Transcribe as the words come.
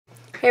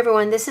Hey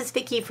everyone, this is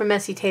Vicki from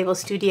Messy Table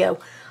Studio.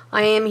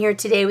 I am here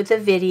today with a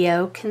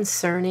video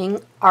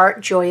concerning Art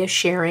Joyous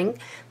Sharing.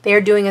 They are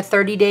doing a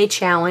 30-day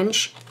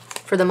challenge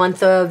for the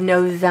month of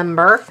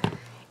November,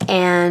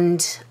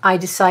 and I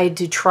decided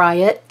to try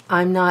it.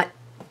 I'm not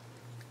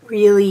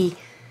really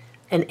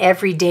an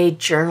everyday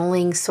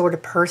journaling sort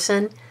of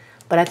person,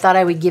 but I thought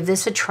I would give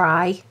this a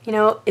try. You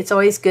know, it's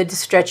always good to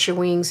stretch your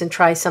wings and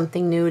try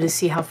something new to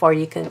see how far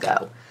you can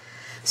go.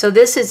 So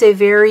this is a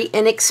very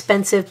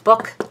inexpensive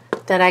book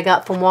that I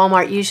got from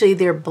Walmart. Usually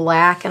they're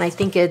black, and I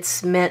think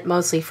it's meant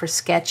mostly for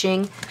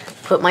sketching.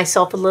 Put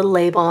myself a little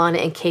label on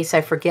it in case I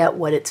forget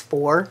what it's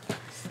for.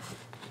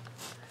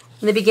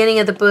 In the beginning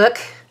of the book,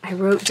 I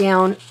wrote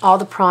down all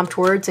the prompt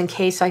words in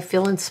case I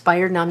feel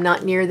inspired and I'm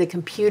not near the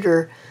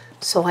computer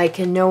so I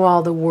can know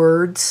all the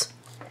words.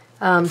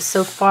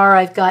 So far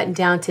I've gotten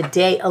down to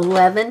day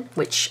 11,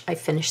 which I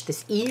finished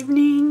this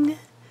evening,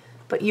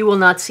 but you will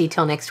not see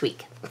till next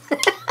week.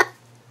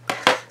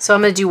 So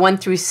I'm going to do 1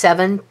 through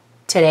 7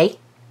 today.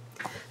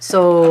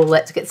 So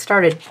let's get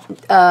started.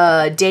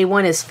 Day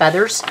 1 is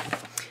feathers.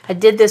 I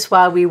did this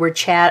while we were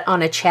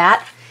on a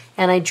chat,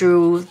 and I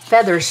drew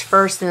feathers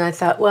first, and I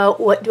thought, well,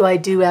 what do I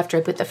do after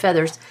I put the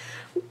feathers?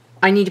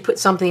 I need to put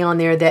something on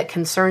there that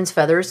concerns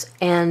feathers,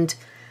 and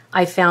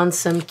I found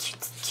some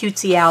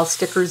cutesy owl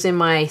stickers in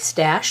my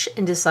stash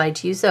and decided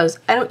to use those.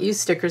 I don't use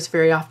stickers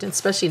very often,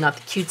 especially not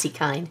the cutesy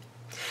kind.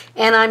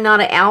 And I'm not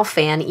an owl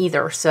fan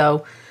either,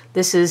 so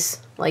this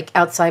is like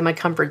outside my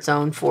comfort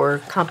zone for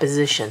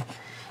composition.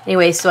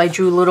 Anyway, so I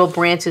drew little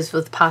branches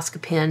with Posca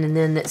pen, and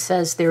then it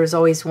says there is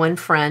always one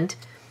friend,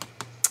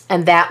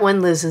 and that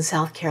one lives in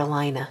South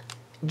Carolina.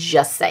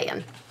 Just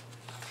saying.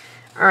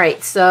 All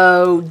right,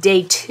 so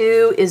day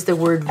 2 is the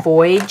word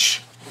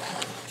voyage.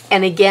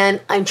 And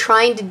again, I'm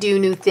trying to do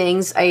new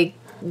things. I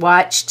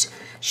watched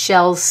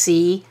Shel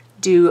C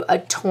do a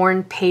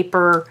torn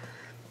paper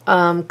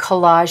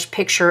collage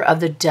picture of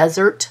the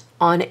desert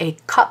on a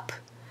cup,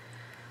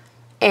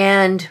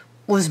 and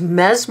was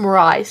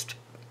mesmerized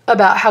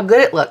about how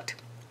good it looked.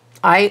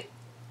 I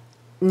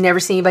never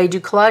seen anybody do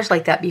collage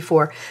like that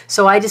before.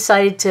 So I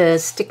decided to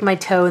stick my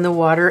toe in the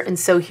water, and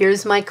so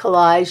here's my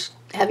collage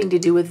having to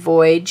do with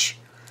voyage.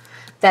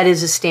 That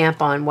is a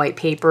stamp on white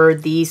paper.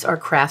 These are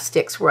craft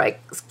sticks where I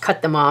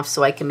cut them off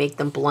so I can make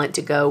them blunt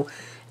to go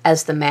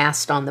as the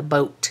mast on the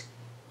boat.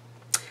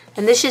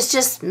 And this is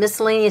just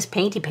miscellaneous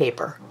painty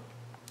paper.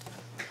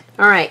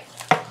 All right,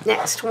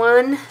 next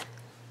one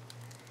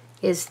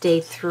is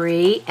day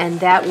 3, and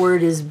that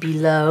word is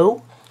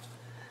below.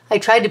 I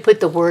tried to put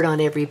the word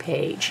on every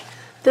page.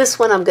 This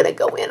one I'm going to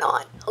go in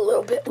on a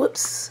little bit.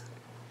 Whoops.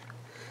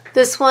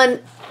 This one,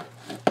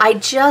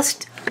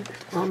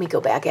 let me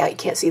go back out. You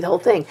can't see the whole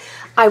thing.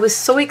 I was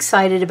so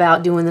excited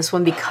about doing this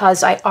one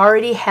because I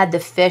already had the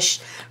fish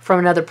from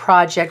another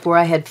project where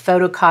I had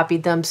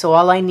photocopied them, so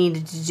all I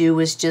needed to do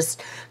was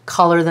just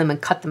color them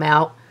and cut them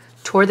out.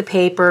 Tore the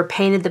paper,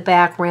 painted the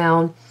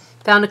background,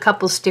 found a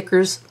couple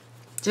stickers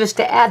just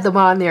to add them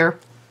on there.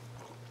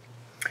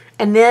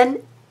 And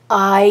then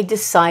I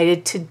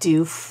decided to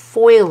do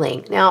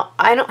foiling. Now,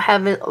 I don't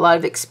have a lot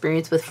of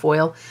experience with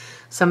foil.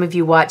 Some of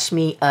you watched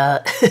me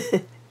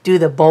do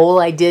the bowl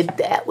I did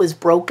that was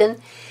broken.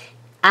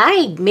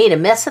 I made a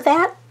mess of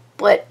that,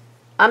 but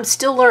I'm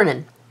still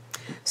learning.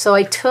 So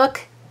I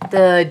took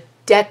the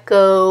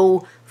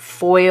Deco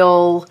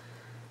foil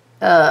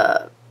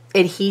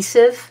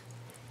adhesive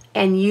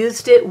and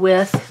used it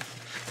with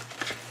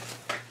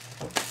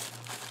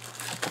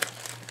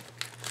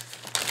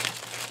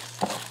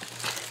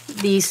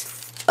these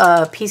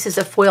pieces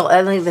of foil.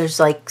 I think there's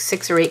like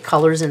 6 or 8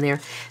 colors in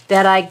there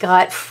that I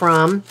got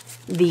from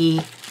the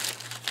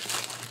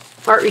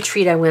art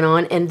retreat I went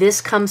on, and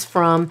this comes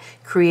from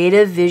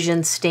Creative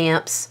Vision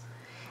Stamps,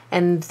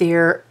 and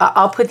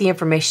I'll put the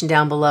information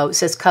down below. It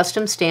says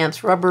custom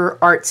stamps, rubber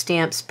art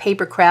stamps,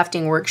 paper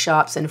crafting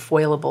workshops, and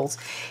foilables.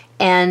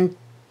 And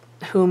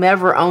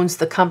whomever owns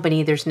the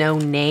company, there's no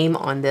name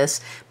on this,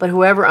 but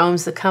whoever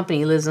owns the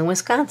company lives in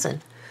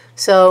Wisconsin.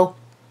 So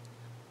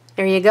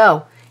there you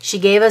go. She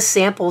gave us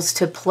samples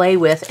to play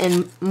with,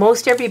 and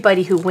most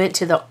everybody who went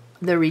to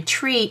the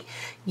retreat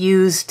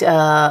used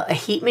a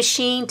heat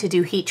machine to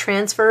do heat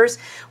transfers.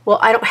 Well,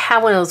 I don't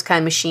have one of those kind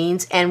of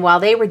machines, and while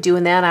they were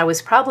doing that, I was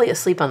probably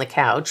asleep on the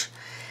couch.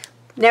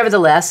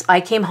 Nevertheless,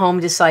 I came home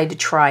and decided to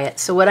try it.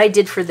 So what I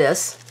did for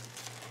this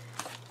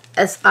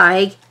is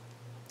I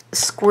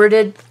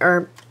squirted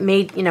or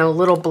made,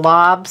 little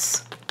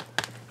blobs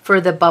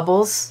for the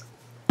bubbles,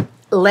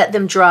 let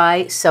them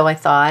dry, so I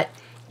thought,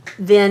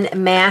 then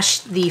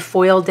mashed the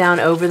foil down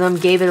over them,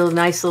 gave it a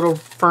nice little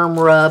firm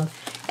rub,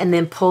 and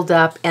then pulled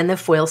up, and the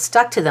foil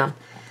stuck to them.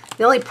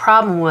 The only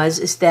problem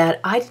is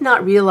that I did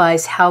not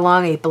realize how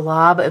long a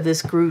blob of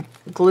this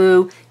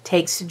glue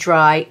takes to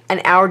dry.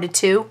 An hour to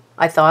 2,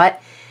 I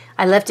thought.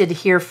 I left it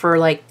here for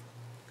like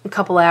a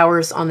couple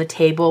hours on the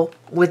table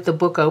with the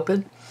book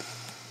open.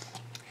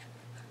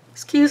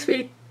 Excuse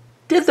me.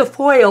 Did the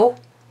foil,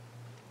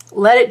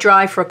 let it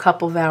dry for a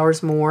couple of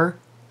hours more,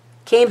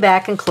 came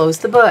back and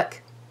closed the book.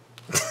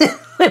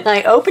 When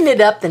I opened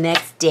it up the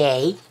next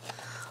day,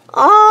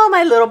 All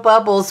my little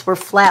bubbles were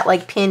flat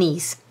like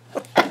pennies.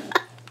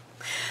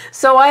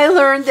 So I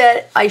learned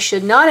that I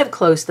should not have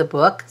closed the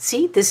book.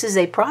 See, this is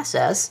a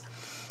process.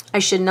 I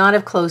should not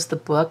have closed the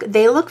book.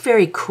 They look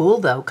very cool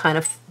though,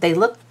 they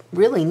look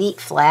really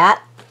neat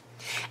flat.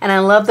 And I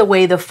love the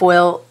way the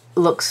foil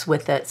looks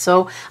with it.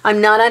 So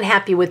I'm not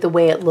unhappy with the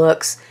way it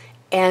looks.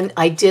 And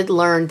I did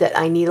learn that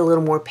I need a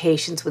little more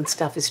patience when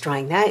stuff is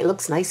drying. That it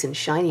looks nice and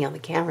shiny on the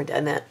camera,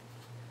 doesn't it?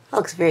 That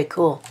looks very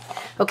cool.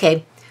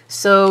 Okay,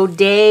 so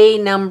day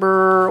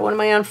number, what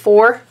am I on,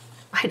 4?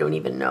 I don't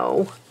even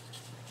know.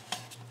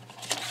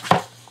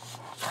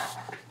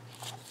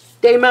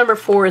 Day number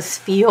 4 is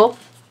Feel.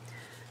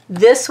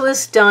 This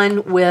was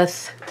done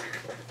with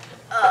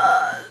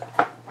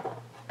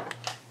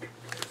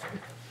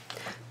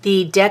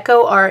the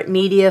Deco Art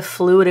Media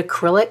Fluid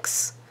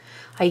Acrylics.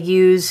 I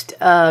used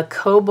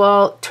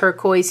cobalt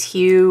turquoise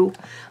hue.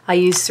 I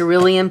used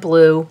cerulean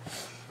blue.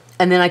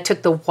 And then I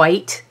took the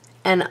white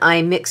and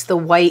I mixed the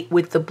white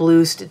with the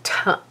blues.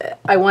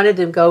 I wanted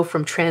to go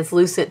from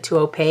translucent to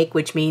opaque,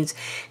 which means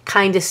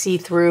kind of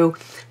see-through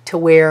to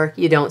where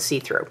you don't see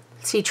through.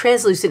 See,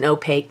 translucent and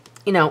opaque,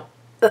 you know,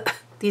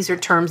 these are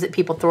terms that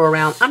people throw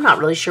around. I'm not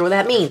really sure what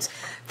that means.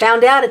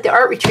 Found out at the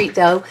art retreat,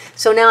 though,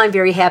 so now I'm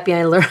very happy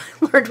I learned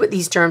what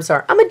these terms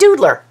are. I'm a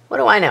doodler. What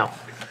do I know?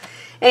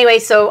 Anyway,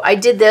 so I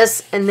did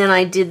this, and then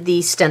I did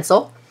the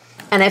stencil,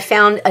 and I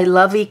found a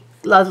lovely,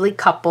 lovely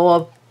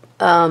couple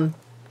of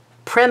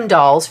Prim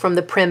dolls from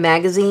the Prim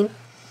magazine,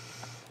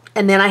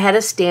 and then I had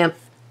a stamp,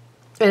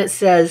 and it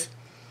says,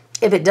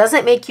 if it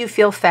doesn't make you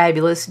feel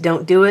fabulous,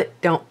 don't do it,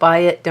 don't buy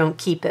it, don't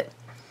keep it.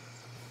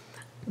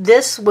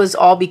 This was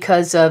all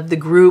because of the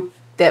group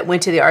that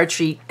went to the art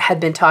retreat had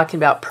been talking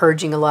about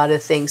purging a lot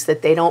of things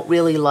that they don't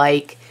really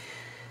like,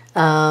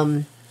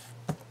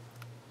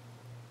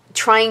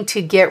 trying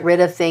to get rid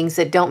of things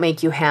that don't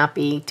make you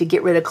happy, to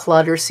get rid of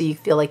clutter so you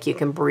feel like you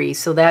can breathe.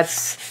 So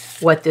that's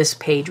what this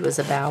page was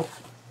about.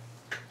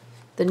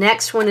 The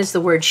next one is the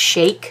word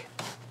shake.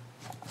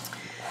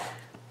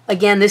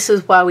 Again, this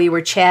is while we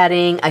were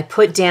chatting. I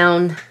put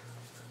down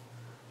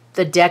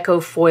the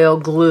Deco foil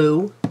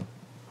glue.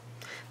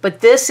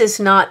 But this is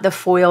not the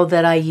foil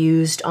that I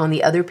used on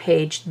the other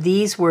page.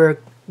 These were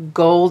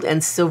gold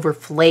and silver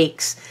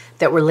flakes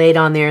that were laid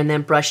on there and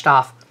then brushed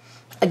off.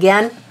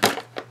 Again,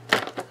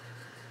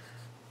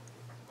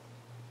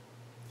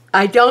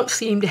 I don't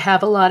seem to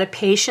have a lot of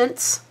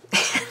patience.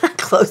 I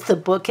closed the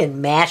book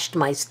and mashed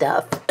my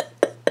stuff.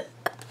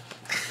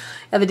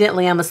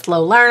 Evidently, I'm a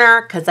slow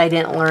learner because I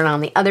didn't learn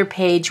on the other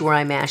page where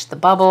I mashed the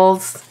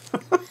bubbles.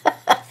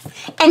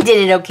 And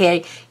did it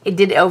okay. It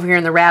did it over here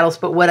in the rattles,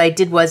 but what I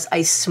did was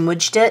I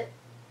smudged it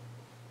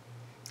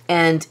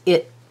and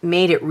it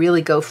made it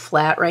really go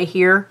flat right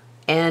here.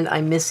 And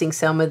I'm missing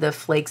some of the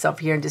flakes up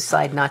here and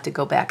decide not to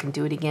go back and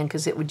do it again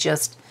because it would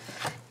just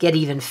get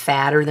even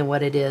fatter than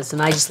what it is.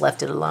 And I just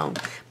left it alone.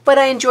 But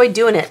I enjoyed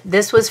doing it.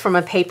 This was from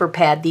a paper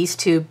pad. These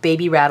two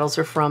baby rattles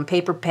are from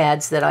paper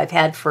pads that I've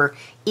had for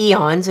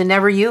eons and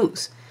never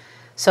use.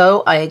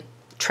 So I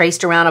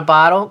traced around a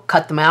bottle,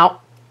 cut them out,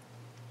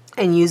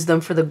 and use them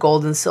for the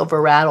gold and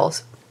silver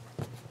rattles.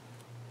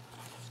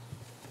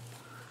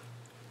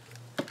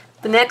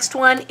 The next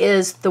one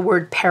is the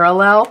word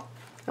parallel.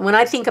 And when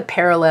I think of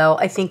parallel,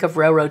 I think of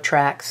railroad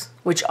tracks,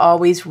 which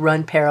always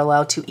run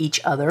parallel to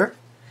each other.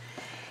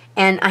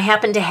 And I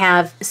happen to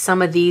have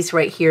some of these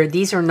right here.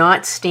 These are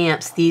not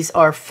stamps. These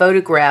are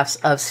photographs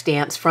of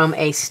stamps from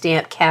a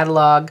stamp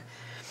catalog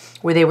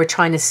where they were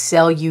trying to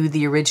sell you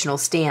the original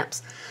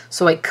stamps.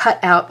 So I cut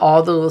out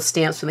all the little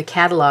stamps from the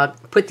catalog,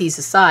 put these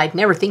aside,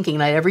 never thinking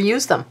I'd ever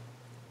use them.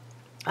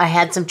 I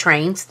had some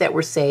trains that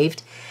were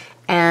saved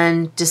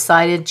and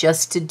decided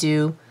just to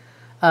do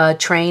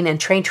train and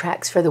train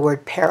tracks for the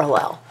word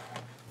parallel.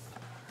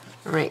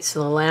 All right,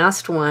 so the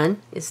last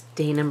one is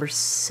day number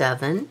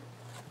 7.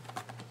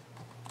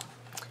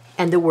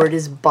 And the word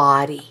is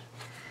body.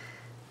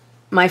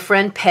 My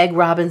friend Peg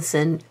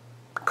Robinson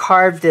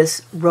carved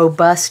this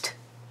robust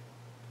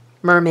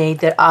mermaid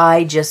that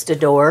I just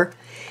adore.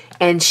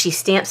 And she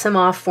stamped some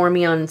off for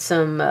me on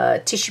some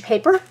tissue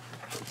paper.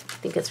 I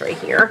think it's right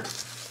here.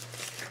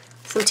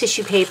 Some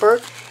tissue paper.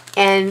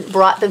 And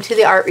brought them to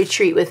the art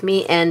retreat with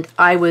me. And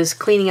I was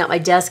cleaning out my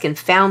desk and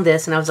found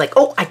this. And I was like,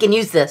 oh, I can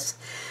use this.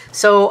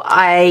 So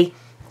I,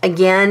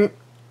 again,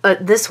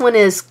 this one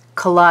is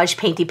collage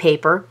painty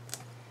paper.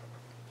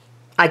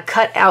 I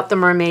cut out the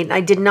mermaid. And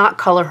I did not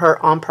color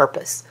her on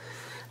purpose.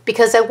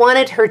 Because I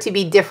wanted her to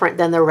be different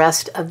than the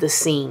rest of the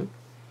scene.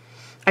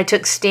 I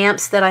took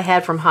stamps that I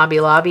had from Hobby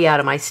Lobby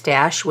out of my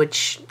stash,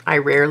 which I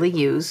rarely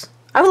use.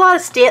 I have a lot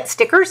of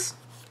stickers,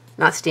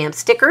 not stamps,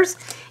 stickers,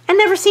 and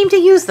never seem to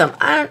use them.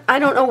 I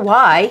don't know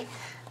why.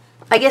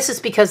 I guess it's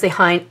because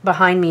they're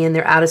behind me and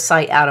they're out of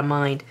sight, out of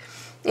mind.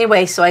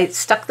 Anyway, so I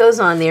stuck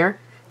those on there,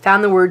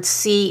 found the word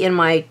C in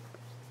my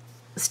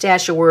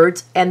stash of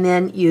words, and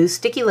then used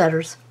sticky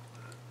letters.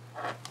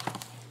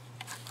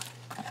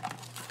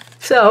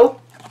 So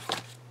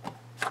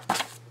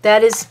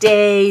that is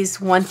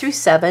days 1 through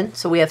 7.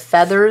 So we have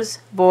feathers,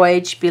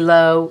 voyage,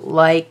 below,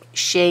 like,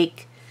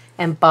 shake,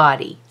 and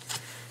body.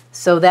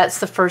 So that's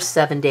the first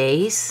 7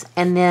 days.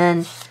 And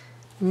then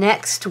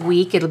next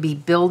week it'll be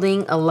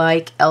building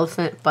alike,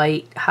 elephant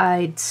bite,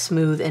 hide,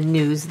 smooth, and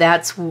news.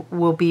 That's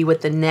will be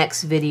what the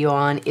next video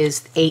on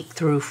is 8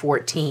 through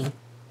 14.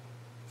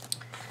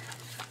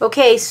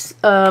 Okay,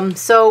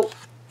 so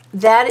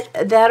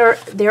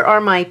there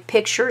are my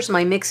pictures,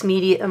 my mixed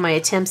media, my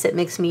attempts at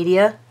mixed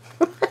media.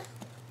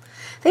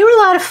 They were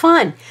a lot of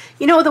fun.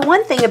 You know, the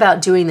one thing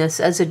about doing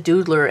this as a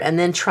doodler and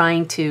then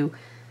trying to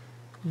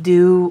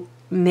do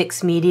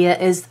mixed media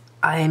is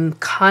I'm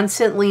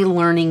constantly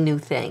learning new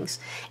things.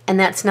 And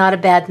that's not a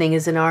bad thing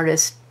as an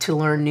artist to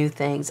learn new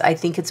things. I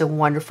think it's a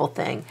wonderful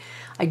thing.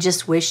 I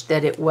just wish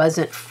that it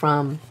wasn't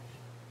from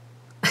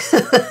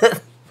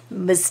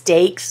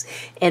mistakes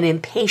and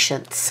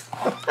impatience.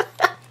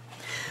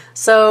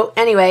 So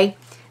anyway,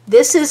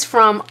 this is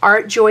from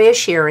Art Joya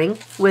Sharing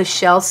with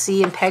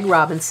Chelsea and Peg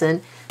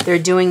Robinson. They're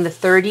doing the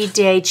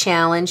 30-day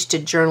challenge to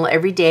journal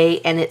every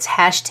day, and it's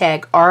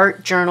hashtag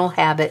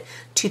ArtJournalHabit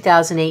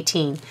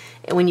 2018.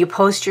 And when you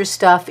post your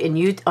stuff on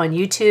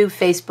YouTube,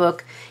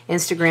 Facebook,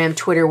 Instagram,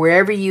 Twitter,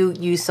 wherever you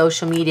use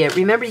social media,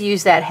 remember to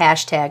use that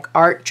hashtag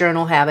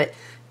ArtJournalHabit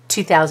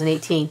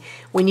 2018.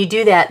 When you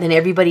do that, then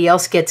everybody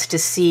else gets to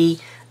see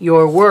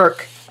your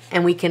work,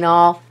 and we can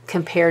all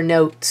compare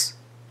notes.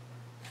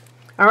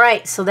 All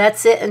right, so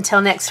that's it until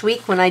next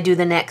week when I do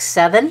the next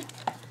 7.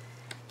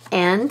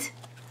 And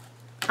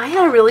I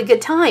had a really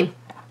good time.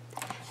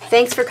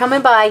 Thanks for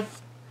coming by.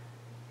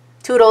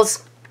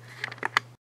 Toodles.